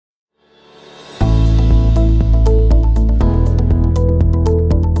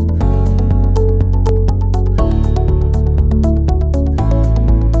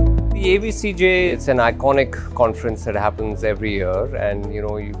The AVCJ, it's an iconic conference that happens every year, and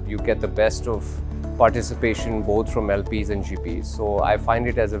you get the best of participation both from LPs and GPs. So I find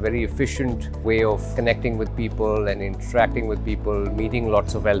it as a very efficient way of connecting with people and interacting with people, meeting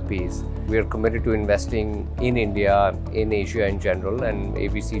lots of LPs. We are committed to investing in India, in Asia in general, and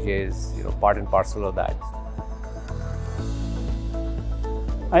AVCJ is part and parcel of that.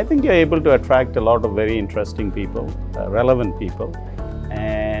 I think you're able to attract a lot of very interesting people, relevant people,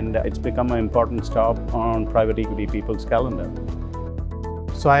 and it's become an important stop on private equity people's calendar.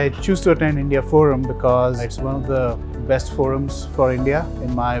 So I choose to attend India Forum because it's one of the best forums for India,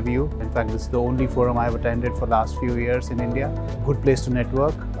 in my view. In fact, this is the only forum I've attended for the last few years in India. Good place to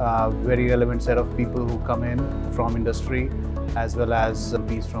network, very relevant set of people who come in from industry as well as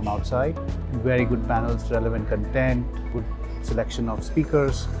LPs from outside. Very good panels, relevant content, good selection of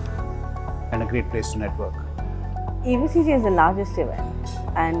speakers, and a great place to network. AVCJ is the largest event,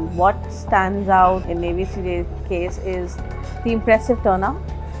 and what stands out in AVCJ's case is the impressive turnout,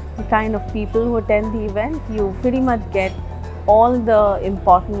 the kind of people who attend the event. You pretty much get all the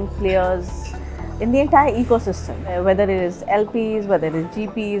important players in the entire ecosystem, whether it is LPs, whether it is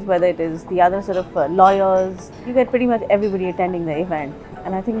GPs, whether it is the other sort of lawyers. You get pretty much everybody attending the event,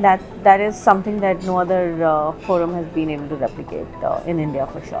 and I think that is something that no other forum has been able to replicate in India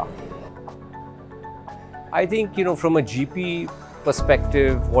for sure. I think, from a GP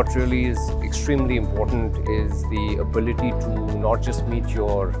perspective, what really is extremely important is the ability to not just meet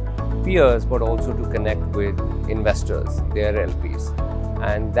your peers, but also to connect with investors, their LPs.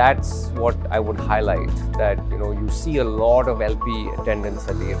 And that's what I would highlight, that you see a lot of LP attendance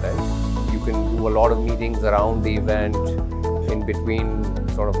at the event. You can do a lot of meetings around the event, in between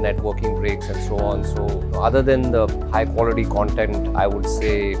sort of networking breaks and so on. So other than the high quality content, I would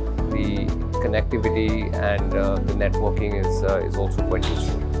say the connectivity and the networking is also quite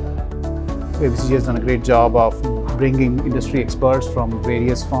useful. AVCJ has done a great job of bringing industry experts from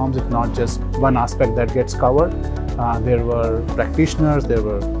various firms. It's not just one aspect that gets covered. There were practitioners, there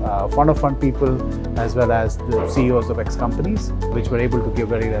were fund of fund people, as well as the CEOs of ex-companies, which were able to give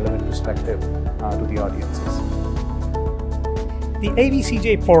very relevant perspective to the audiences. The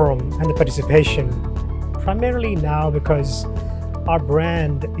AVCJ Forum and the participation, primarily now because our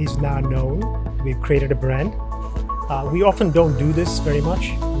brand is now known. We've created a brand. We often don't do this very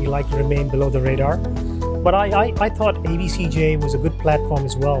much. We like to remain below the radar. But I thought AVCJ was a good platform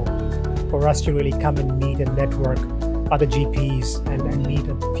as well for us to really come and meet and network other GPs and meet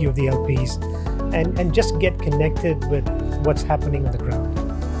a few of the LPs and just get connected with what's happening on the ground.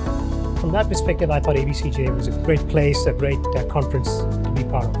 From that perspective, I thought AVCJ was a great place, a great conference to be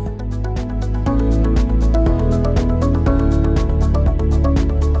part of.